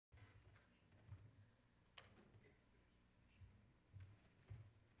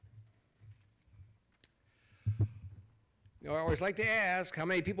I always like to ask, how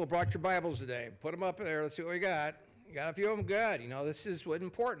many people brought your Bibles today? Put them up there. Let's see what we got. You got a few of them? Good. This is what's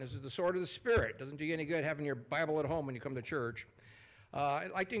important. This is the sword of the Spirit. Doesn't do you any good having your Bible at home when you come to church. I'd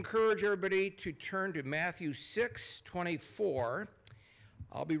like to encourage everybody to turn to Matthew 6:24.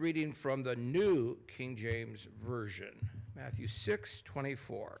 I'll be reading from the New King James Version. Matthew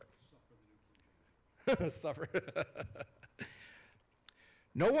 6:24. Suffer.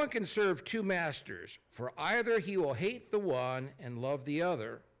 No one can serve two masters, for either he will hate the one and love the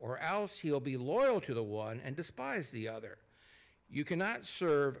other, or else he'll be loyal to the one and despise the other. You cannot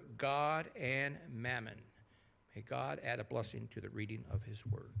serve God and mammon. May God add a blessing to the reading of his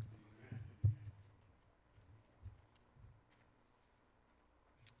word.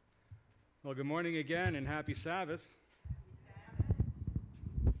 Well, good morning again and happy Sabbath.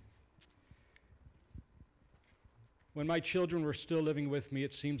 When my children were still living with me,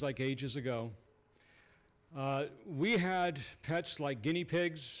 it seems like ages ago, we had pets like guinea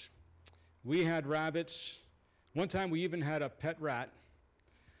pigs, we had rabbits, one time we even had a pet rat,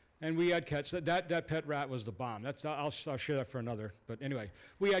 and we had cats. That pet rat was the bomb. I'll share that for another, but anyway,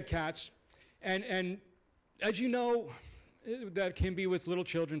 we had cats, and as you know, that can be with little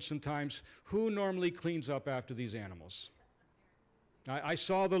children sometimes. Who normally cleans up after these animals? I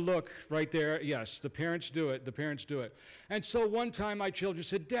saw the look right there. Yes, the parents do it. The parents do it. And so one time my children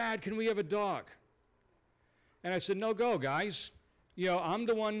said, "Dad, can we have a dog?" And I said, "No go, guys. I'm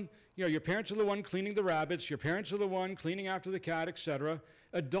the one, your parents are the one cleaning the rabbits. Your parents are the one cleaning after the cat, etc.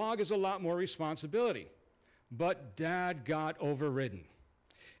 A dog is a lot more responsibility." But Dad got overridden.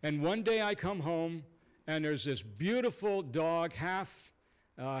 And one day I come home, and there's this beautiful dog, half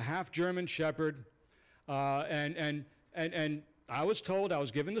German Shepherd, and I was told, I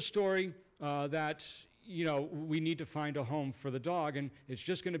was given the story that, we need to find a home for the dog, and it's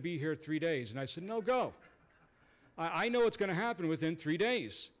just going to be here 3 days. And I said, "No, go. I know what's going to happen within 3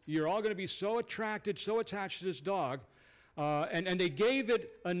 days. You're all going to be so attracted, so attached to this dog." And they gave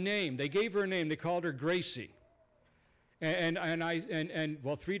it a name. They gave her a name. They called her Gracie.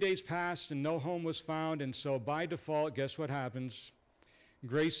 Well, 3 days passed, and no home was found, and so by default, guess what happens?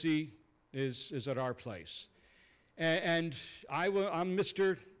 Gracie is at our place. And I'm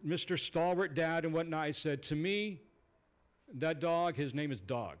Mr. Stalwart Dad and whatnot. I said, to me, that dog, his name is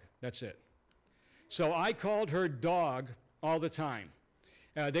Dog. That's it. So I called her Dog all the time.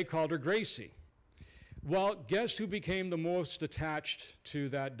 They called her Gracie. Well, guess who became the most attached to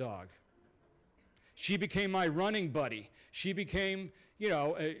that dog? She became my running buddy. She became,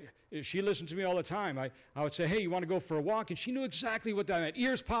 she listened to me all the time. I would say, "Hey, you want to go for a walk?" And she knew exactly what that meant.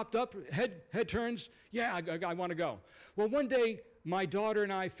 Ears popped up, head turns. "Yeah, I want to go." Well, one day, my daughter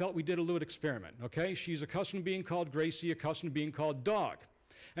and I felt we did a little experiment, okay? She's accustomed to being called Gracie, accustomed to being called Dog.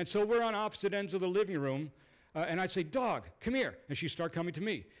 And so we're on opposite ends of the living room, and I'd say, "Dog, come here." And she'd start coming to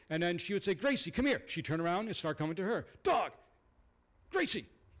me. And then she would say, "Gracie, come here." She'd turn around and start coming to her. "Dog, Gracie,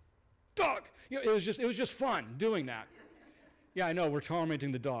 Dog." It was just fun doing that. Yeah, I know, we're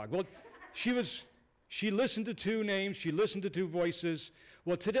tormenting the dog. Well, she listened to two names, she listened to two voices.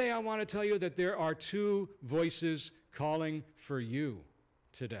 Well, today I want to tell you that there are two voices calling for you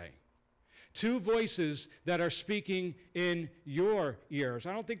today. Two voices that are speaking in your ears.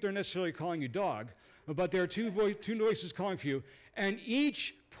 I don't think they're necessarily calling you Dog, but there are two voices calling for you, and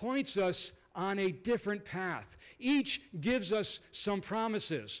each points us on a different path. Each gives us some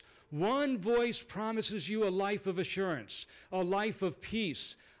promises. One voice promises you a life of assurance, a life of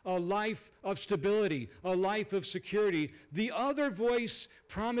peace, a life of stability, a life of security. The other voice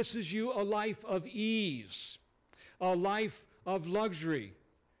promises you a life of ease, a life of luxury,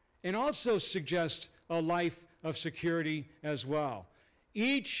 and also suggests a life of security as well.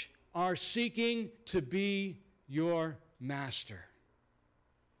 Each are seeking to be your master.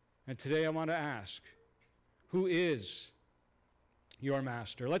 And today I want to ask, who is your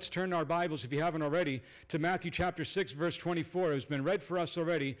master? Let's turn our Bibles, if you haven't already, to Matthew chapter 6, verse 24. It's been read for us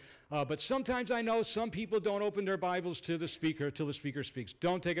already, but sometimes I know some people don't open their Bibles to the speaker till the speaker speaks.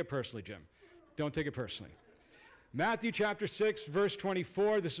 Don't take it personally, Jim. Don't take it personally. Matthew chapter 6, verse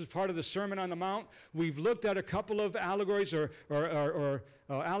 24. This is part of the Sermon on the Mount. We've looked at a couple of allegories or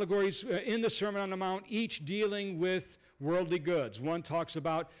allegories in the Sermon on the Mount, each dealing with worldly goods. One talks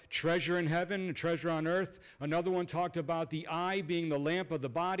about treasure in heaven and treasure on earth. Another one talked about the eye being the lamp of the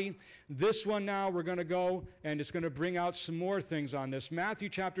body. This one now we're going to go, and it's going to bring out some more things on this. Matthew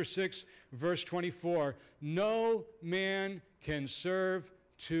chapter 6, verse 24. No man can serve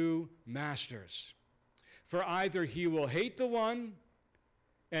two masters. For either he will hate the one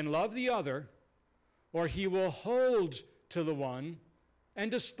and love the other, or he will hold to the one and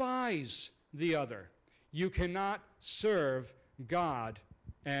despise the other. You cannot serve God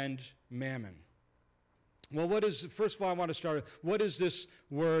and mammon. Well, first of all, I want to start with, what is this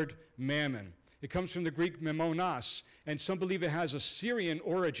word mammon? It comes from the Greek memonas, and some believe it has a Syrian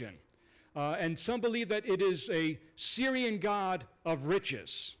origin. And some believe that it is a Syrian god of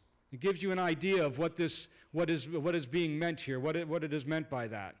riches. It gives you an idea of what is being meant here, what it is meant by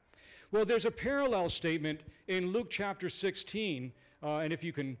that. Well, there's a parallel statement in Luke chapter 16, and if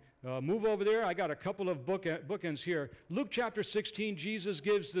you can move over there, I got a couple of bookends here. Luke chapter 16, Jesus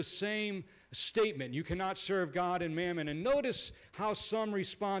gives the same statement. You cannot serve God and mammon. And notice how some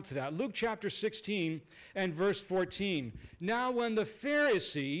respond to that. Luke chapter 16 and verse 14. Now when the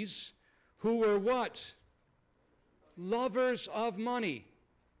Pharisees, who were what? Lovers of money.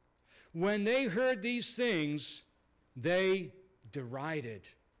 When they heard these things, they derided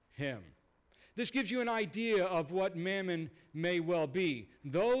him. This gives you an idea of what mammon may well be.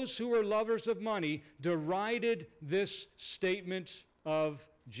 Those who were lovers of money derided this statement of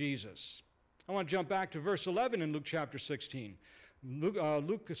Jesus. I want to jump back to verse 11 in Luke chapter 16.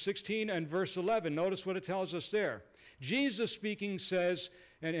 Luke 16 and verse 11. Notice what it tells us there. Jesus speaking says,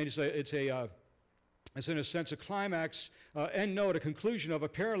 and it's in a sense a climax, end note, a conclusion of a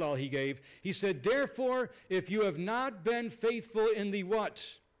parallel he gave. He said, therefore, if you have not been faithful in the what?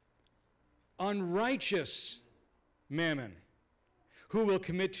 Unrighteous mammon, who will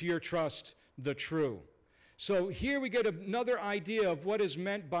commit to your trust the true. So here we get another idea of what is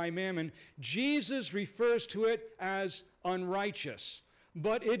meant by mammon. Jesus refers to it as unrighteous,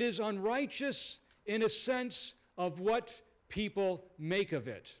 but it is unrighteous in a sense of what people make of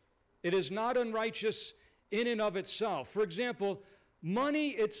it. It is not unrighteous in and of itself. For example, money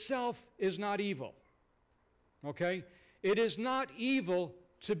itself is not evil. Okay? It is not evil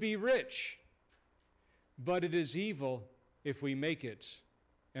to be rich, but it is evil if we make it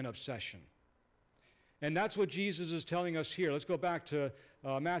an obsession. And that's what Jesus is telling us here. Let's go back to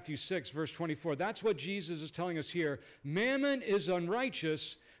Matthew 6, verse 24. That's what Jesus is telling us here. Mammon is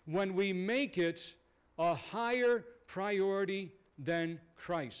unrighteous when we make it a higher priority than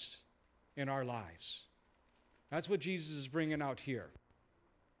Christ in our lives. That's what Jesus is bringing out here.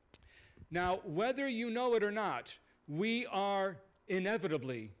 Now, whether you know it or not, we are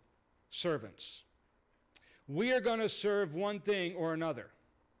inevitably servants. We are going to serve one thing or another.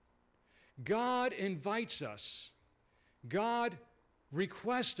 God invites us. God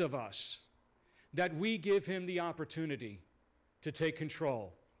requests of us that we give him the opportunity to take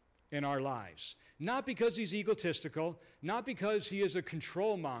control in our lives. Not because he's egotistical, not because he is a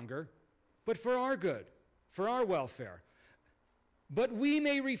control monger, but for our good, for our welfare. But we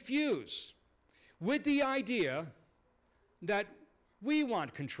may refuse with the idea that we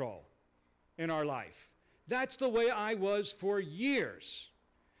want control in our life. That's the way I was for years.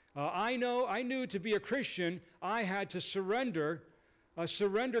 I knew to be a Christian, I had to surrender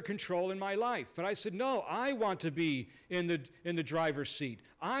control in my life. But I said, no, I want to be in the driver's seat.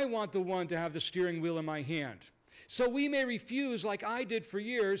 I want the one to have the steering wheel in my hand. So we may refuse, like I did for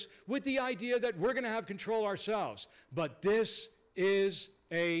years, with the idea that we're going to have control ourselves. But this is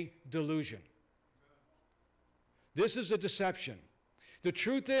a delusion. This is a deception. The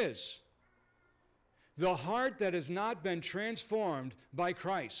truth is, the heart that has not been transformed by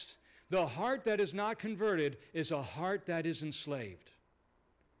Christ, the heart that is not converted, is a heart that is enslaved,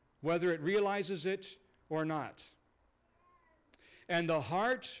 whether it realizes it or not. And the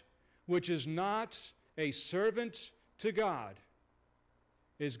heart which is not a servant to God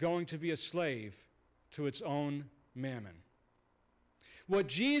is going to be a slave to its own mammon. What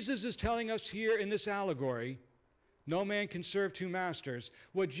Jesus is telling us here in this allegory, no man can serve two masters.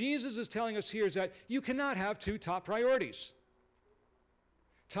 What Jesus is telling us here is that you cannot have two top priorities.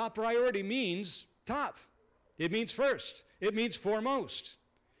 Top priority means top. It means first. It means foremost.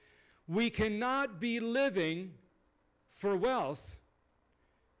 We cannot be living for wealth,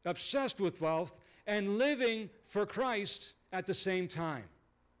 obsessed with wealth, and living for Christ at the same time.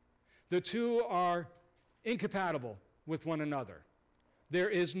 The two are incompatible with one another. There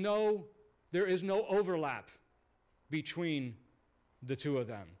is no overlap between the two of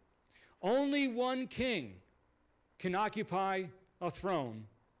them. Only one king can occupy a throne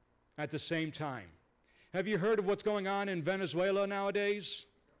at the same time. Have you heard of what's going on in Venezuela nowadays?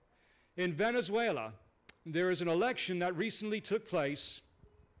 In Venezuela, there is an election that recently took place,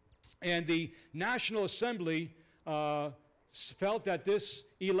 and the National Assembly felt that this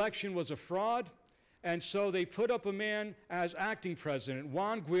election was a fraud, and so they put up a man as acting president,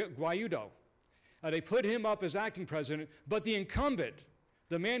 Juan Guaido. They put him up as acting president, but the incumbent,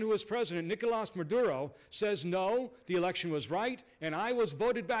 the man who was president, Nicolas Maduro, says, no, the election was right, and I was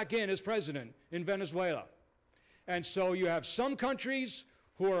voted back in as president in Venezuela. And so you have some countries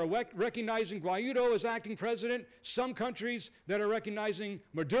who are recognizing Guaido as acting president, some countries that are recognizing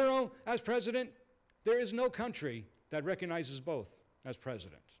Maduro as president. There is no country that recognizes both as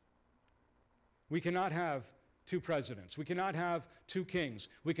president. We cannot have two presidents. We cannot have two kings.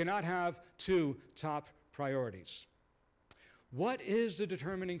 We cannot have two top priorities. What is the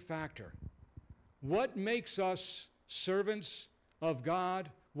determining factor? What makes us servants of God?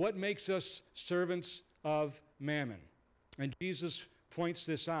 What makes us servants of mammon? And Jesus points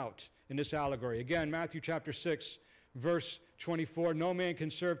this out in this allegory. Again, Matthew chapter 6, verse 24, no man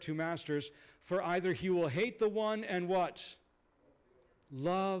can serve two masters, for either he will hate the one and what?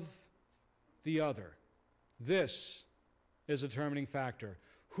 Love the other. This is a determining factor.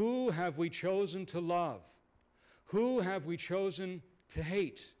 Who have we chosen to love? Who have we chosen to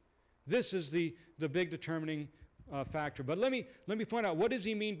hate? This is the big determining factor. But let me point out, what does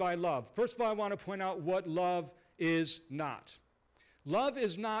he mean by love? First of all, I want to point out what love is not. Love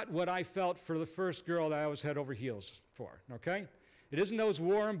is not what I felt for the first girl that I was head over heels for, okay? It isn't those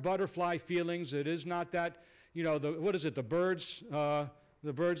warm butterfly feelings. It is not that, the birds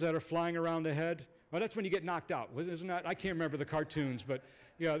that are flying around the head. Well, that's when you get knocked out. Isn't that? I can't remember the cartoons, but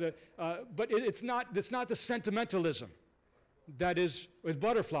it's not the sentimentalism that is with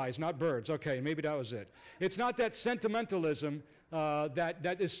butterflies, not birds. Okay, maybe that was it. It's not that sentimentalism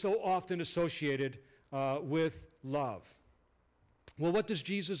that is so often associated with love. Well, what does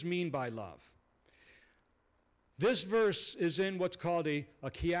Jesus mean by love? This verse is in what's called a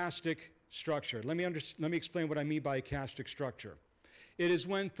chiastic structure. Let me explain what I mean by a chiastic structure. It is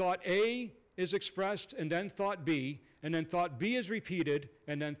when thought A is expressed, and then thought B, and then thought B is repeated,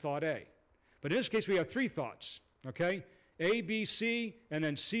 and then thought A. But in this case, we have three thoughts, okay? A, B, C, and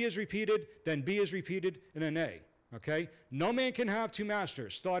then C is repeated, then B is repeated, and then A, okay? No man can have two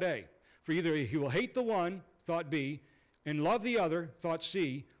masters, thought A. For either he will hate the one, thought B, and love the other, thought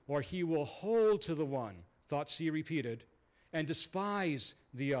C, or he will hold to the one, thought C repeated, and despise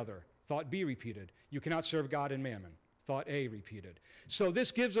the other, thought B repeated. You cannot serve God and mammon, thought A repeated. So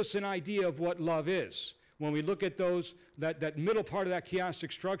this gives us an idea of what love is. When we look at that middle part of that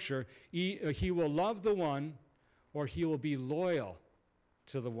chiastic structure, he will love the one, or he will be loyal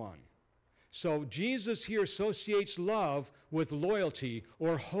to the one. So Jesus here associates love with loyalty,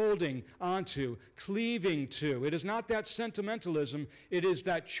 or holding onto, cleaving to. It is not that sentimentalism, it is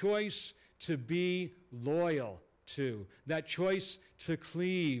that choice to be loyal to, that choice to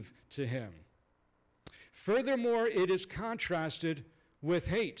cleave to him. Furthermore, it is contrasted with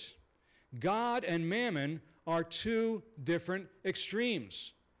hate. God and mammon are two different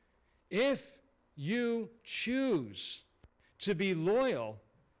extremes. If you choose to be loyal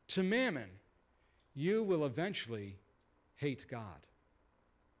to mammon, you will eventually hate God.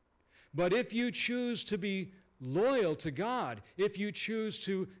 But if you choose to be loyal to God, if you choose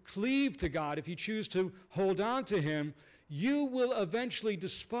to cleave to God, if you choose to hold on to him, you will eventually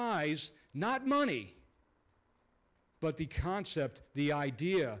despise not money, but the concept, the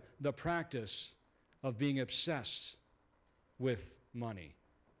idea, the practice of being obsessed with money.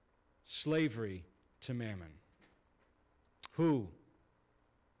 Slavery to mammon. Who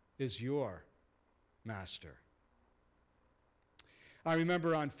is your master? I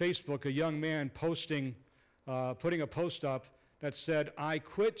remember on Facebook a young man putting a post up that said, I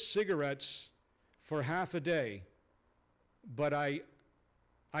quit cigarettes for half a day, but I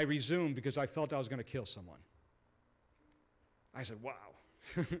resumed because I felt I was going to kill someone. I said, wow.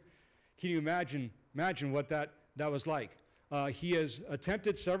 Can you imagine what that was like? He has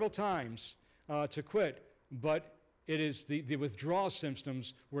attempted several times to quit, but it is the withdrawal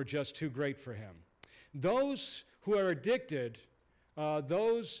symptoms were just too great for him. Those who are addicted,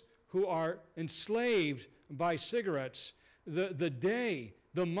 those who are enslaved by cigarettes,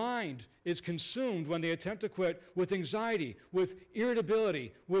 the mind is consumed when they attempt to quit with anxiety, with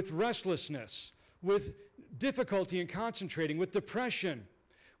irritability, with restlessness, with difficulty in concentrating, with depression,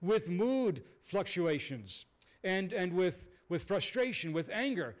 with mood fluctuations, and with frustration, with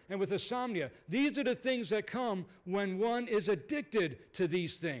anger, and with insomnia. These are the things that come when one is addicted to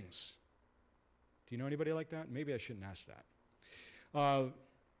these things. Do you know anybody like that? Maybe I shouldn't ask that.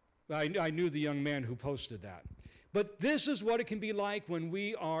 I knew the young man who posted that. But this is what it can be like when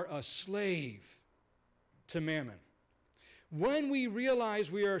we are a slave to mammon. When we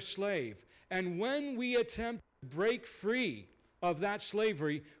realize we are a slave, and when we attempt to break free of that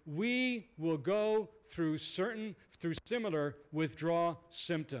slavery, we will go through similar withdrawal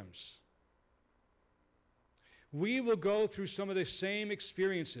symptoms. we will go through some of the same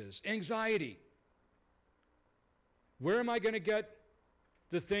experiences. Anxiety. Where am I going to get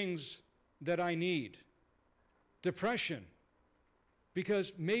the things that I need? Depression.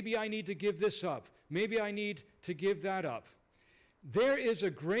 Because maybe I need to give this up. Maybe I need to give that up. There is a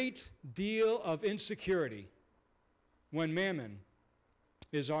great deal of insecurity when mammon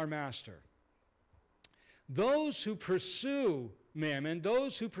is our master. Those who pursue mammon,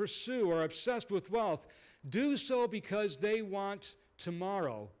 those who pursue or are obsessed with wealth, do so because they want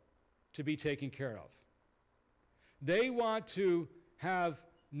tomorrow to be taken care of. They want to have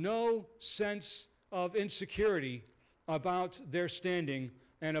no sense of insecurity about their standing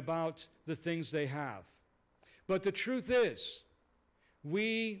and about the things they have. But the truth is,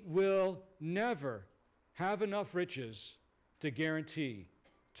 we will never have enough riches to guarantee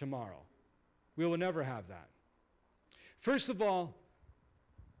tomorrow. We will never have that. First of all,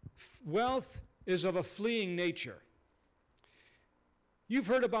 wealth is of a fleeting nature. You've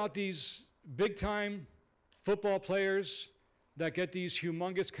heard about these big-time football players that get these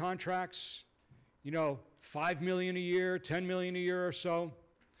humongous contracts, $5 million a year, $10 million a year or so.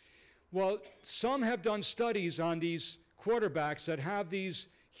 Well, some have done studies on these quarterbacks that have these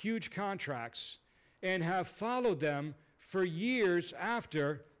huge contracts and have followed them for years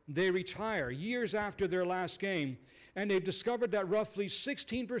after they retire, years after their last game. And they've discovered that roughly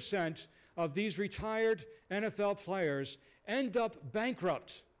 16% of these retired NFL players end up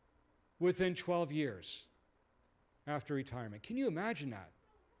bankrupt within 12 years after retirement. Can you imagine that?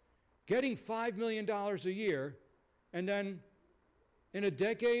 Getting $5 million a year and then in a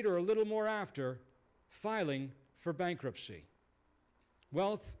decade or a little more after, filing for bankruptcy.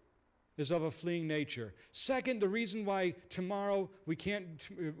 Wealth is of a fleeting nature. Second, the reason why tomorrow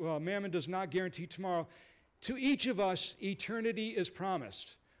mammon does not guarantee tomorrow, to each of us, eternity is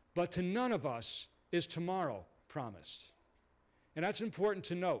promised, but to none of us is tomorrow promised. And that's important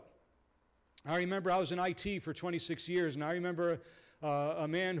to note. I remember I was in IT for 26 years, and I remember a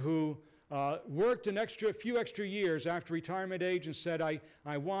man who worked a few extra years after retirement age and said,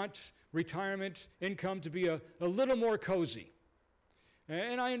 I want retirement income to be a little more cozy.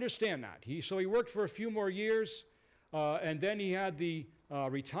 And I understand that. So he worked for a few more years, and then he had the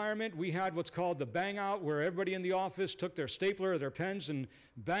retirement. We had what's called the bang out, where everybody in the office took their stapler or their pens and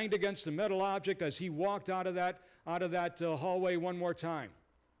banged against the metal object as he walked out of that hallway one more time.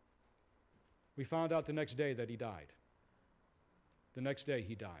 We found out the next day that he died. The next day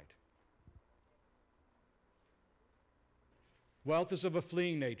he died. Wealth is of a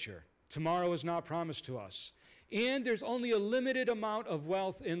fleeting nature. Tomorrow is not promised to us. And there's only a limited amount of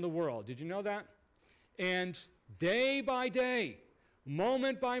wealth in the world. Did you know that? And day by day,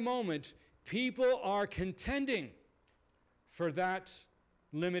 moment by moment, people are contending for that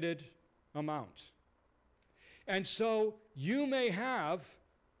limited amount. And so you may have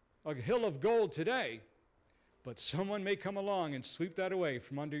a hill of gold today, but someone may come along and sweep that away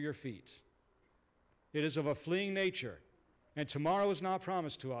from under your feet. It is of a fleeting nature, and tomorrow is not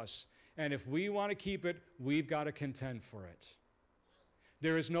promised to us. And if we want to keep it, we've got to contend for it.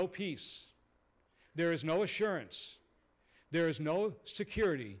 There is no peace. There is no assurance. There is no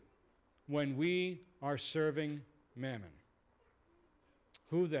security when we are serving mammon.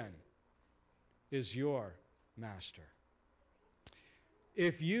 Who then is your master?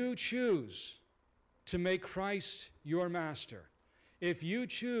 If you choose to make Christ your master, if you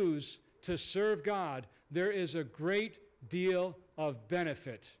choose to serve God, there is a great deal of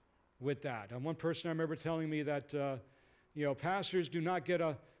benefit with that. And one person I remember telling me that, pastors do not get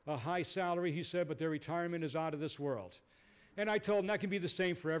a high salary, he said, but their retirement is out of this world. And I told him that can be the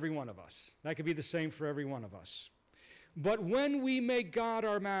same for every one of us. That can be the same for every one of us. But when we make God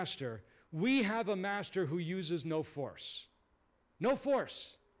our master, we have a master who uses no force. No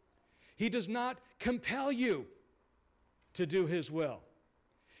force. He does not compel you to do his will.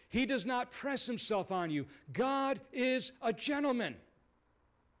 He does not press himself on you. God is a gentleman.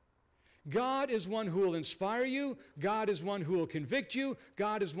 God is one who will inspire you. God is one who will convict you.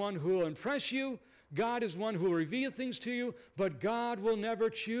 God is one who will impress you. God is one who will reveal things to you, but God will never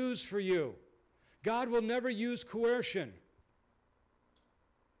choose for you. God will never use coercion.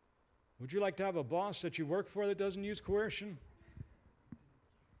 Would you like to have a boss that you work for that doesn't use coercion?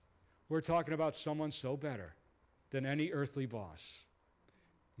 We're talking about someone so better than any earthly boss.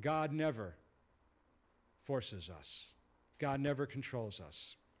 God never forces us. God never controls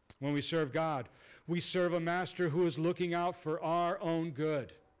us. When we serve God, we serve a master who is looking out for our own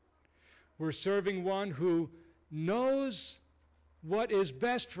good. We're serving one who knows what is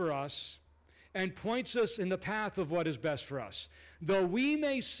best for us and points us in the path of what is best for us. Though we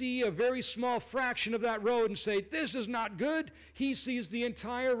may see a very small fraction of that road and say, this is not good, he sees the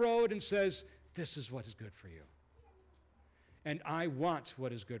entire road and says, this is what is good for you. And I want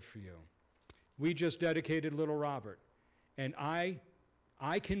what is good for you. We just dedicated little Robert, and I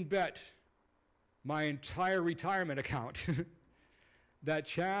can bet my entire retirement account that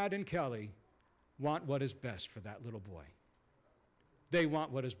Chad and Kelly want what is best for that little boy. They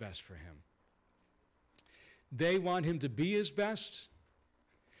want what is best for him. They want him to be his best.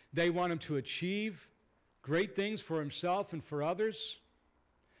 They want him to achieve great things for himself and for others.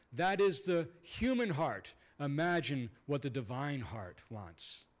 That is the human heart. Imagine what the divine heart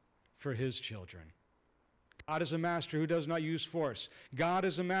wants for his children. God is a master who does not use force. God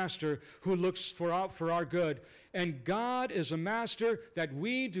is a master who looks for our good. And God is a master that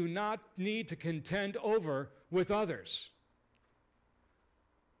we do not need to contend over with others.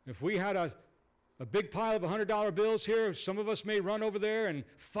 If we had a big pile of $100 bills here, some of us may run over there and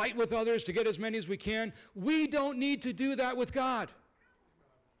fight with others to get as many as we can. We don't need to do that with God.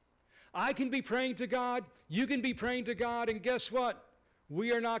 I can be praying to God, you can be praying to God, and guess what?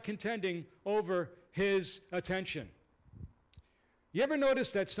 We are not contending over his attention. You ever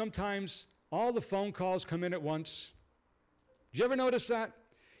notice that sometimes all the phone calls come in at once? Did you ever notice that?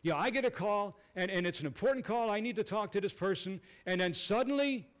 Yeah, I get a call, and it's an important call. I need to talk to this person, and then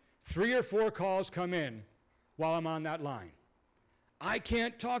suddenly 3 or 4 calls come in while I'm on that line. I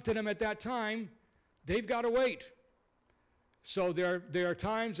can't talk to them at that time. They've got to wait. So there are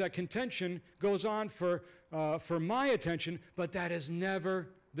times that contention goes on for my attention, but that is never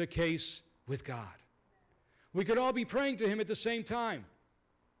the case with God. We could all be praying to him at the same time.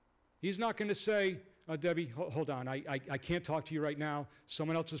 He's not going to say, Debbie, hold on, I can't talk to you right now.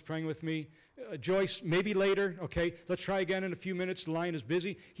 Someone else is praying with me. Joyce, maybe later. Okay, let's try again in a few minutes. The line is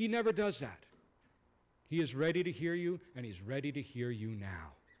busy. He never does that. He is ready to hear you, and he's ready to hear you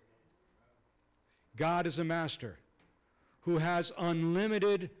now. God is a master who has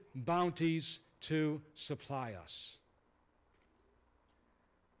unlimited bounties to supply us.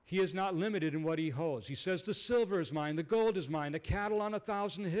 He is not limited in what he holds. He says, the silver is mine, the gold is mine, the cattle on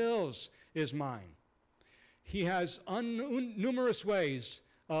 1,000 hills is mine. He has numerous ways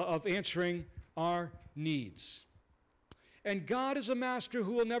of answering our needs. And God is a master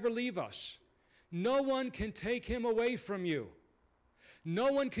who will never leave us. No one can take him away from you.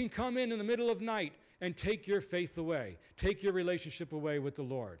 No one can come in the middle of night and take your faith away, take your relationship away with the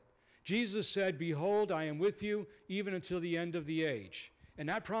Lord. Jesus said, behold, I am with you even until the end of the age. And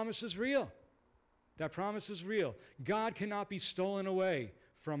that promise is real. That promise is real. God cannot be stolen away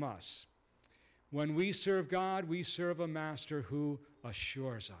from us. When we serve God, we serve a master who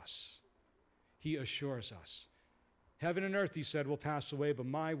assures us. He assures us. Heaven and earth, he said, will pass away, but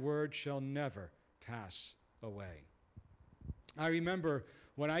my word shall never pass away. I remember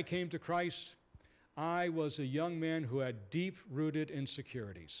when I came to Christ, I was a young man who had deep-rooted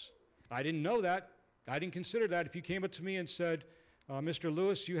insecurities. I didn't know that. I didn't consider that. If you came up to me and said, Mr.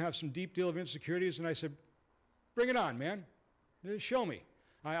 Lewis, you have some deep deal of insecurities, and I said, bring it on, man. Show me.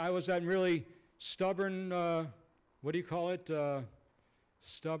 I was that really stubborn, what do you call it?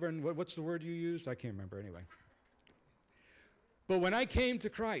 Stubborn, what's the word you used? I can't remember anyway. But when I came to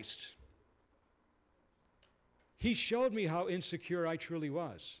Christ, he showed me how insecure I truly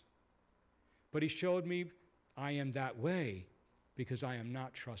was. But he showed me I am that way because I am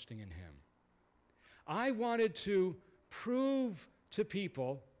not trusting in him. I wanted to prove to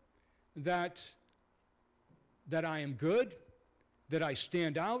people that I am good, that I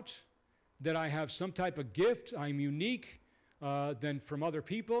stand out, that I have some type of gift, I'm unique than from other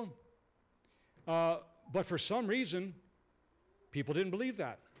people. But for some reason, people didn't believe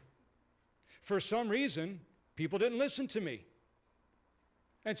that. For some reason, people didn't listen to me.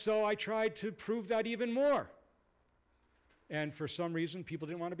 And so I tried to prove that even more. And for some reason, people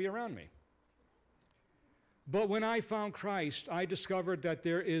didn't want to be around me. But when I found Christ, I discovered that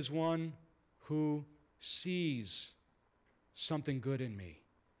there is one who sees something good in me.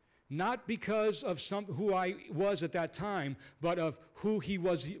 Not because of who I was at that time, but of who he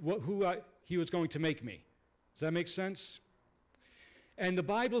was going to make me. Does that make sense? And the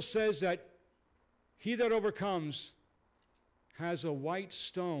Bible says that he that overcomes has a white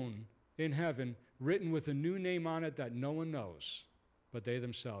stone in heaven written with a new name on it that no one knows but they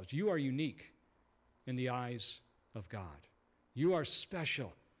themselves. You are unique in the eyes of God. You are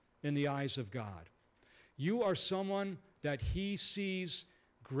special in the eyes of God. You are someone that he sees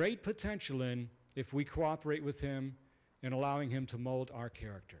great potential in if we cooperate with him in allowing him to mold our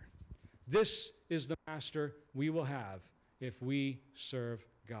character. This is the master we will have if we serve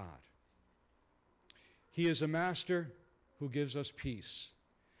God. He is a master who gives us peace.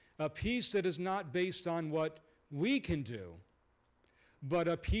 A peace that is not based on what we can do, but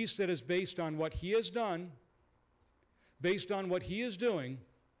a peace that is based on what he has done, based on what he is doing,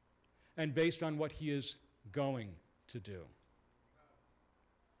 and based on what he is going to do.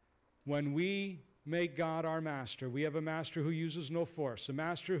 When we make God our master, we have a master who uses no force, a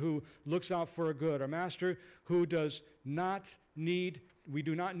master who looks out for our good, a master who we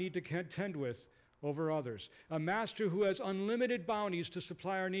do not need to contend with over others, a master who has unlimited bounties to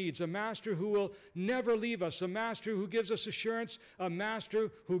supply our needs, a master who will never leave us, a master who gives us assurance, a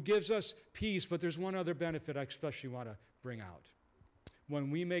master who gives us peace. But there's one other benefit I especially want to bring out. When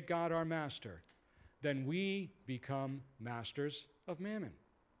we make God our master, then we become masters of mammon.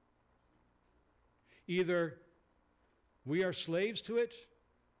 Either we are slaves to it,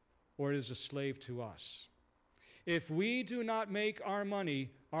 or it is a slave to us. If we do not make our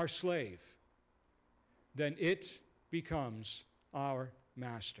money our slave, then it becomes our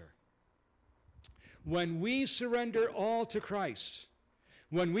master. When we surrender all to Christ,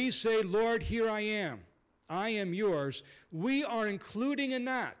 when we say, Lord, here I am yours, we are including in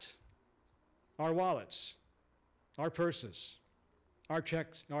that our wallets, our purses, our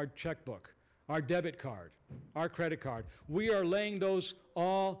checkbook, our debit card, our credit card. We are laying those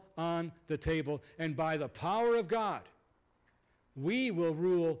all on the table, and by the power of God, we will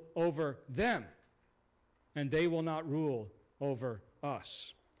rule over them, and they will not rule over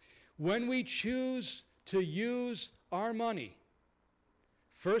us. When we choose to use our money,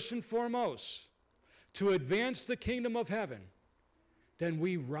 first and foremost, to advance the kingdom of heaven, then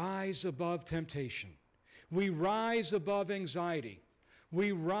we rise above temptation. We rise above anxiety.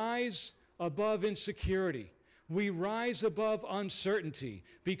 We rise above insecurity. We rise above uncertainty,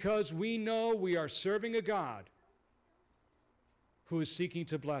 because we know we are serving a God who is seeking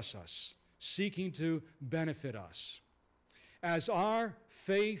to bless us, seeking to benefit us. As our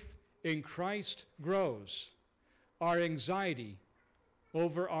faith in Christ grows, our anxiety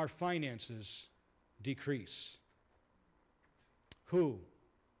over our finances decrease. Who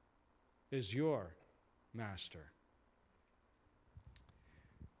is your master?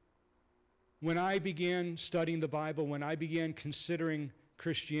 When I began studying the Bible, when I began considering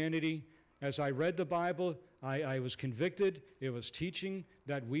Christianity, as I read the Bible, I was convicted. It was teaching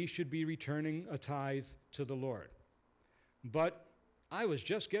that we should be returning a tithe to the Lord. But I was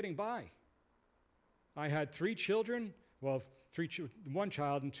just getting by. I had 3 children. Well, one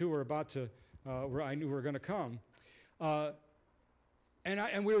child and 2 were about to, I knew were going to come.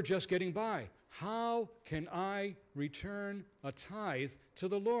 And we were just getting by. How can I return a tithe to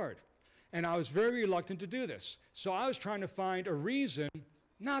the Lord? And I was very reluctant to do this. So I was trying to find a reason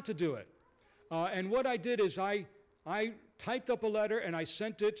not to do it. And what I did is I typed up a letter and I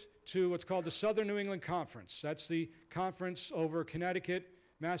sent it to what's called the Southern New England Conference. That's the conference over Connecticut,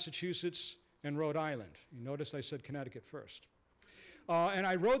 Massachusetts, and Rhode Island. You notice I said Connecticut first. And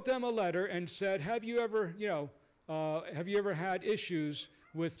I wrote them a letter and said, have you ever had issues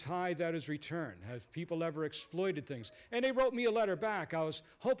with tithe that is returned? Have people ever exploited things? And they wrote me a letter back. I was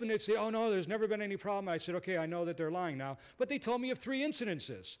hoping they'd say, oh no, there's never been any problem. I said, okay, I know that they're lying now. But they told me of 3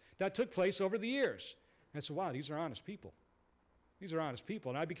 incidences that took place over the years. And I said, wow, these are honest people. These are honest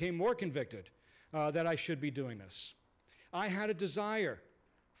people. And I became more convicted that I should be doing this. I had a desire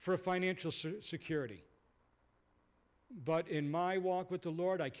for financial security. But in my walk with the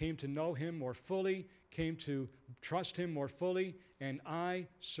Lord, I came to know him more fully, came to trust him more fully, and I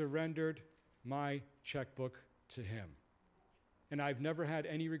surrendered my checkbook to him. And I've never had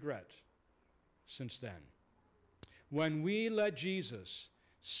any regret since then. When we let Jesus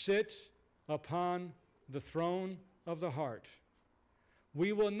sit upon the throne of the heart,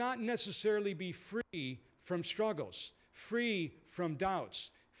 we will not necessarily be free from struggles, free from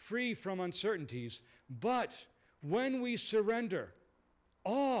doubts, free from uncertainties, but when we surrender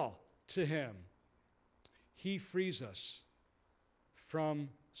all to him, he frees us from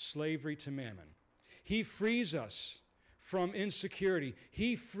slavery to mammon. He frees us from insecurity.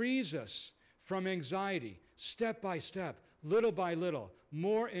 He frees us from anxiety, step by step, little by little,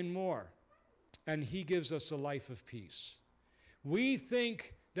 more and more. And he gives us a life of peace. We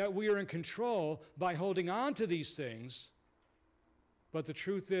think that we are in control by holding on to these things, but the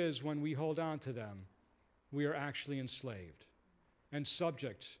truth is, when we hold on to them, we are actually enslaved and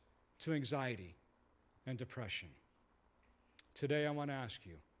subject to anxiety and depression. Today I want to ask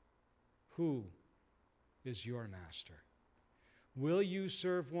you, who is your master? Will you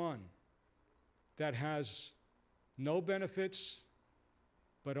serve one that has no benefits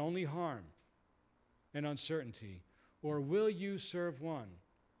but only harm and uncertainty? Or will you serve one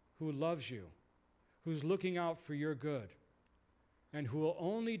who loves you, who's looking out for your good, and who will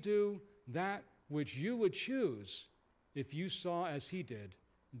only do that which you would choose if you saw as he did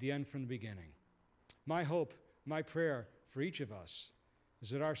the end from the beginning. My hope, my prayer for each of us is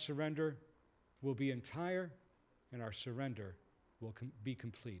that our surrender will be entire and our surrender will be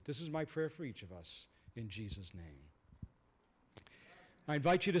complete. This is my prayer for each of us in Jesus' name. I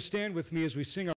invite you to stand with me as we sing our